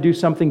trying to do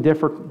something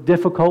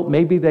difficult.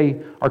 Maybe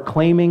they are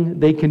claiming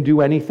they can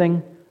do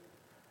anything.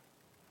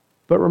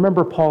 But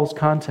remember Paul's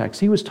context.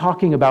 He was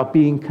talking about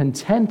being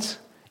content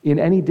in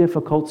any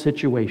difficult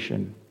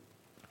situation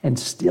and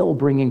still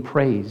bringing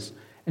praise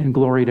and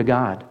glory to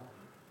God.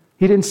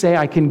 He didn't say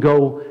I can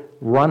go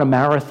run a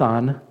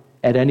marathon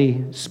at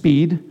any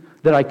speed,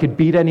 that I could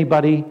beat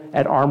anybody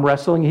at arm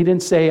wrestling. He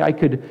didn't say I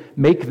could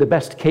make the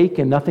best cake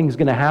and nothing's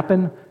going to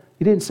happen.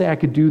 He didn't say I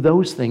could do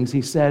those things.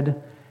 He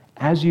said,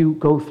 as you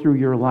go through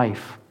your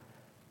life,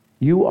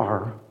 you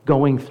are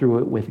going through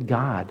it with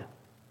God.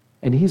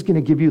 And he's going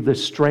to give you the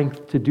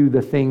strength to do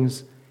the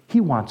things he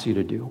wants you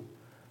to do.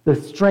 The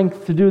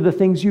strength to do the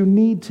things you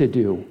need to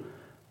do.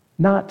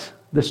 Not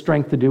the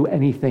strength to do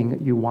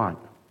anything you want.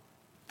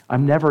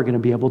 I'm never going to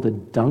be able to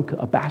dunk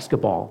a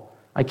basketball.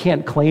 I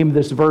can't claim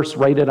this verse,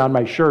 write it on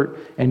my shirt,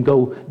 and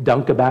go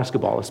dunk a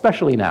basketball,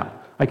 especially now.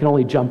 I can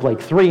only jump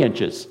like 3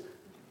 inches.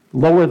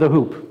 Lower the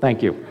hoop.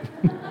 Thank you.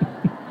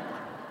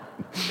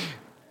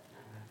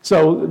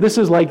 So this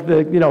is like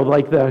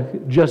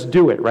the just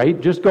do it, right?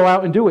 Just go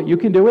out and do it. You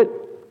can do it.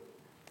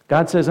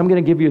 God says, I'm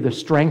going to give you the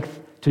strength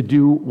to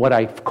do what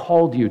I've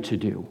called you to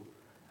do.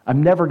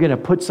 I'm never going to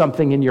put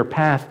something in your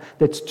path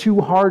that's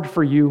too hard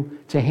for you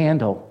to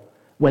handle,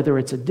 whether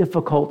it's a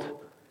difficult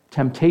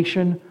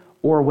temptation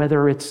or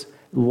whether it's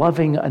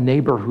loving a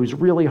neighbor who's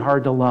really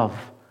hard to love.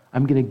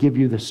 I'm going to give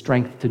you the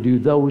strength to do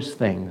those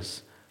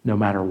things no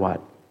matter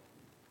what.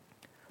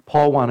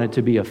 Paul wanted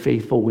to be a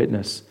faithful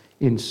witness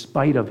in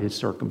spite of his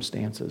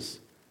circumstances.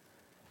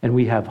 And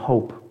we have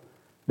hope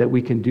that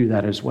we can do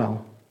that as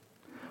well.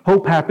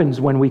 Hope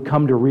happens when we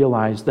come to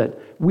realize that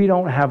we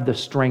don't have the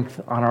strength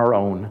on our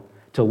own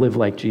to live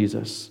like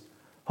Jesus.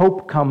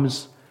 Hope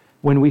comes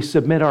when we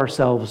submit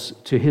ourselves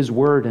to his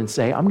word and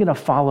say, I'm going to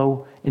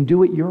follow and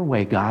do it your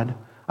way, God.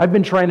 I've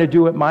been trying to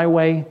do it my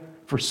way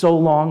for so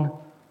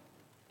long,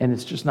 and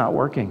it's just not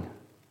working.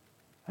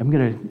 I'm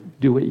going to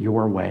do it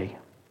your way.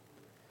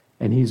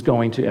 And he's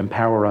going to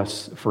empower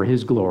us for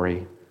his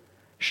glory,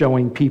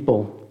 showing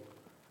people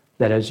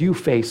that as you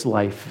face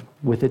life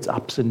with its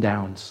ups and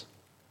downs,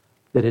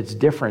 that it's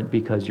different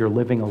because you're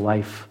living a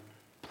life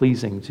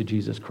pleasing to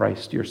Jesus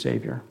Christ, your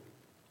Savior.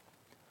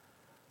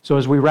 So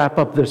as we wrap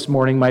up this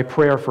morning, my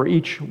prayer for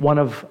each one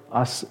of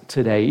us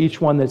today, each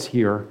one that's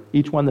here,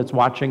 each one that's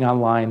watching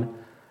online,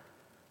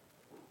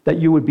 that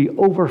you would be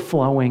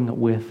overflowing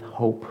with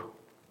hope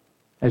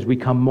as we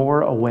become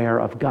more aware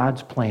of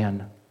God's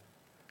plan,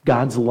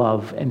 God's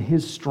love, and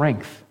his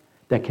strength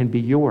that can be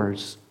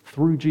yours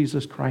through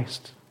Jesus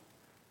Christ.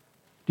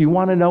 Do you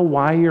want to know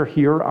why you're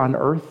here on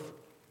earth?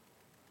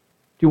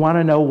 Do you want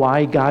to know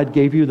why God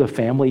gave you the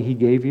family he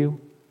gave you?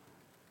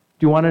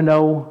 Do you want to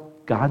know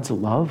God's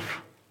love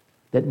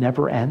that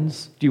never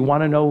ends? Do you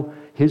want to know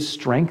his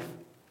strength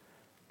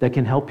that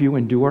can help you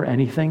endure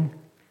anything?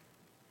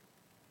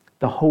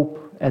 The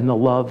hope and the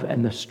love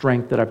and the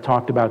strength that I've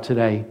talked about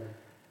today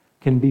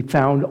can be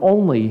found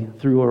only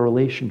through a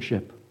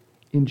relationship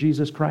in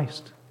Jesus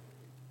Christ.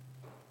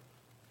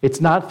 It's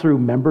not through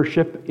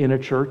membership in a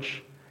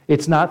church.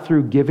 It's not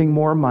through giving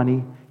more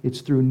money.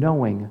 It's through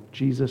knowing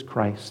Jesus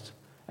Christ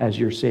as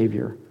your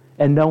Savior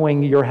and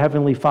knowing your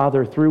Heavenly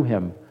Father through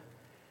him.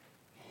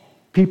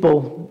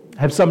 People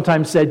have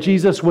sometimes said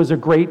Jesus was a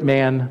great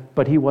man,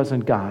 but he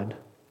wasn't God.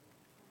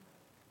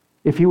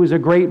 If he was a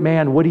great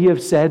man, would he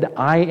have said,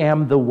 I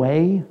am the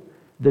way,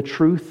 the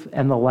truth,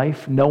 and the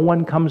life? No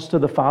one comes to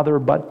the Father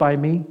but by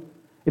me.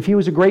 If he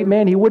was a great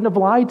man, he wouldn't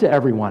have lied to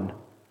everyone.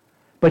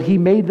 But he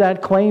made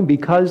that claim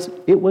because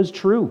it was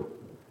true.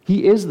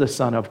 He is the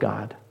Son of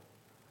God,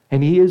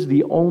 and he is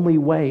the only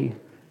way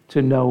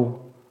to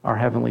know our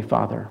Heavenly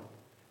Father.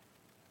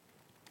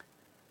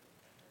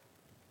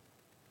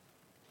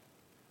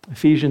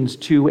 Ephesians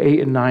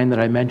 2:8-9 that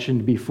I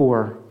mentioned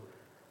before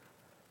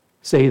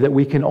say that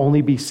we can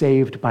only be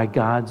saved by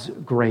God's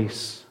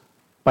grace,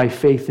 by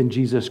faith in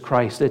Jesus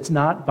Christ. It's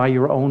not by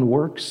your own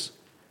works,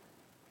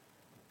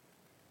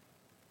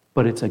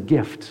 but it's a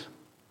gift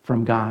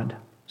from God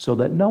so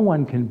that no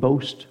one can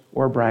boast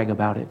or brag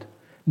about it.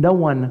 No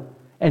one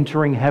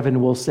entering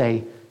heaven will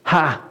say,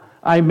 ha,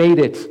 I made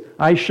it.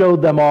 I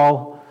showed them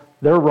all.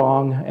 They're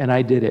wrong, and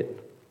I did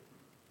it.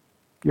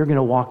 You're going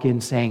to walk in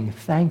saying,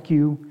 thank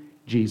you,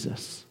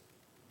 Jesus.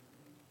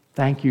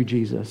 Thank you,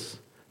 Jesus.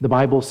 The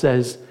Bible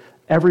says,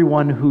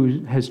 Everyone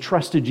who has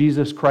trusted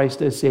Jesus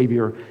Christ as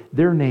Savior,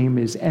 their name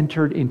is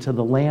entered into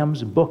the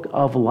Lamb's book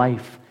of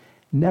life,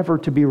 never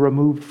to be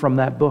removed from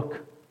that book.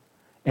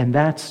 And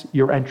that's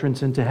your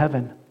entrance into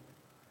heaven,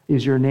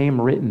 is your name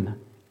written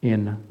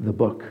in the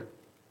book.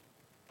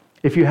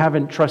 If you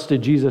haven't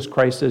trusted Jesus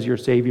Christ as your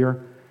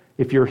Savior,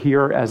 if you're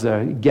here as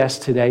a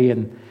guest today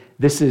and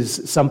this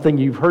is something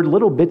you've heard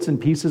little bits and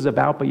pieces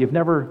about, but you've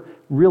never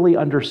really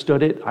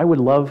understood it, I would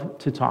love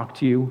to talk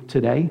to you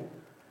today.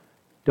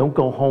 Don't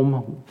go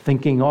home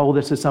thinking, oh,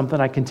 this is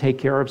something I can take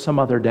care of some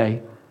other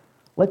day.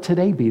 Let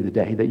today be the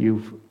day that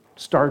you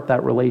start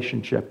that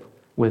relationship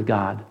with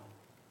God.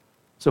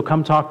 So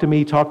come talk to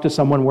me, talk to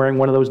someone wearing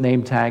one of those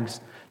name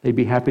tags. They'd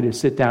be happy to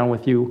sit down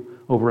with you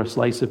over a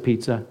slice of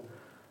pizza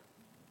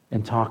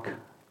and talk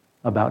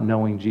about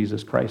knowing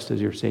Jesus Christ as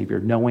your Savior,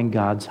 knowing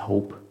God's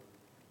hope,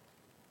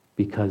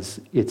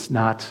 because it's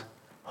not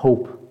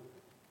hope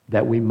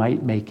that we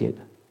might make it.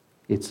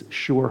 It's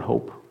sure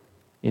hope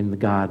in the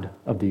God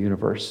of the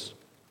universe.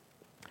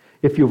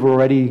 If you've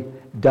already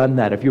done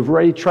that, if you've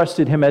already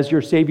trusted him as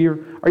your Savior,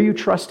 are you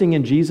trusting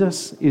in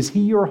Jesus? Is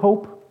he your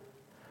hope?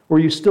 Or are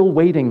you still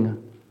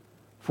waiting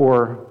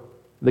for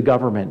the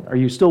government? Are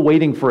you still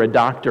waiting for a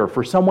doctor,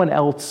 for someone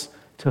else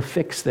to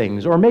fix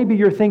things? Or maybe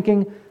you're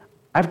thinking,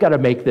 I've got to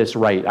make this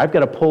right. I've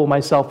got to pull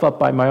myself up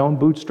by my own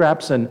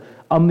bootstraps, and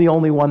I'm the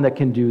only one that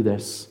can do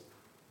this.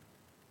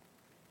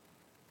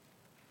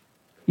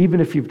 Even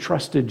if you've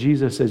trusted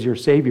Jesus as your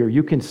Savior,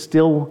 you can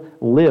still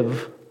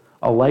live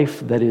a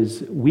life that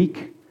is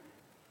weak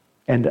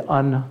and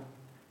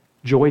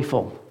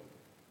unjoyful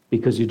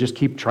because you just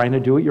keep trying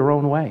to do it your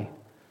own way.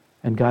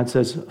 And God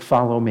says,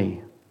 follow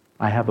me.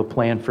 I have a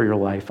plan for your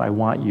life. I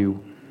want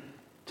you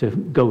to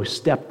go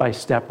step by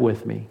step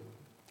with me.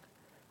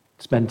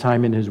 Spend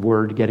time in his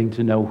word, getting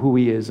to know who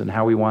he is and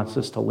how he wants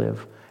us to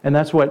live. And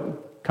that's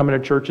what coming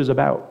to church is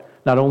about.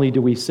 Not only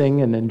do we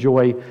sing and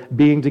enjoy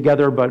being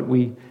together, but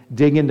we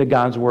dig into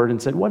God's word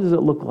and said, what does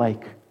it look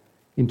like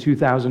in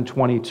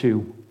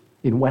 2022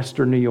 in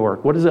Western New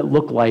York? What does it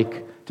look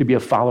like to be a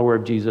follower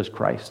of Jesus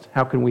Christ?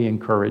 How can we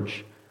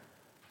encourage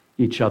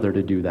each other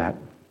to do that?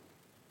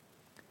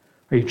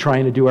 Are you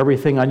trying to do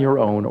everything on your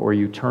own, or are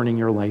you turning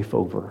your life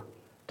over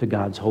to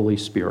God's Holy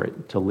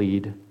Spirit to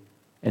lead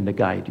and to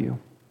guide you?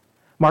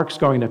 Mark's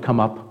going to come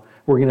up.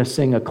 We're going to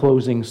sing a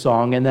closing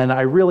song, and then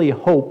I really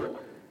hope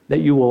that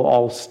you will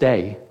all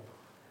stay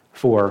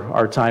for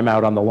our time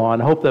out on the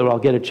lawn. I hope that I'll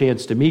get a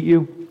chance to meet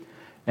you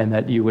and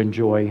that you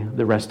enjoy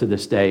the rest of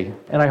this day.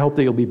 And I hope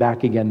that you'll be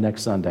back again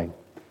next Sunday.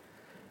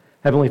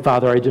 Heavenly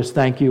Father, I just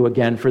thank you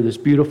again for this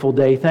beautiful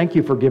day. Thank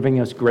you for giving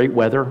us great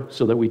weather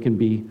so that we can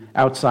be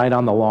outside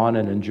on the lawn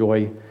and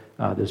enjoy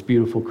this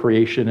beautiful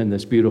creation and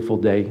this beautiful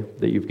day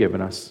that you've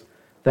given us.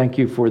 Thank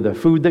you for the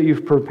food that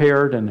you've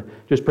prepared, and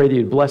just pray that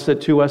you'd bless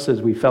it to us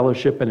as we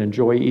fellowship and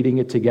enjoy eating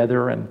it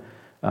together and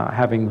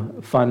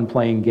having fun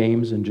playing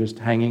games and just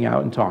hanging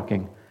out and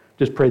talking.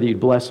 Just pray that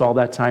you'd bless all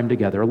that time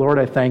together. Lord,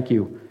 I thank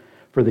you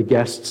for the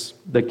guests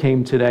that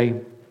came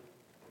today.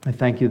 I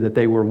thank you that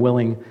they were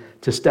willing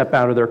to step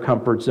out of their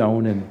comfort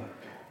zone and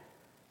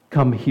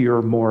come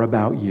hear more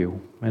about you.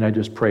 And I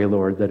just pray,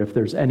 Lord, that if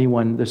there's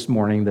anyone this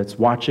morning that's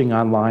watching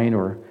online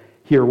or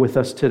here with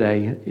us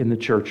today in the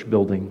church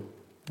building,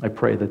 I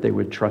pray that they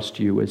would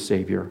trust you as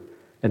Savior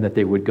and that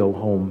they would go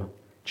home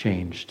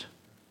changed.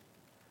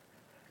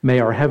 May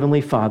our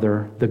Heavenly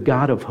Father, the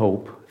God of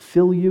hope,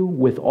 fill you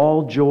with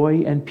all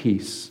joy and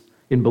peace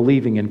in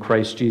believing in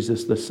Christ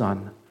Jesus the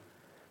Son,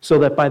 so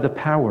that by the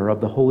power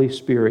of the Holy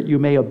Spirit you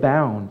may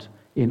abound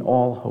in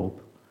all hope.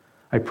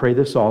 I pray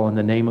this all in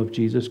the name of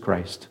Jesus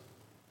Christ.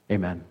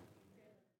 Amen.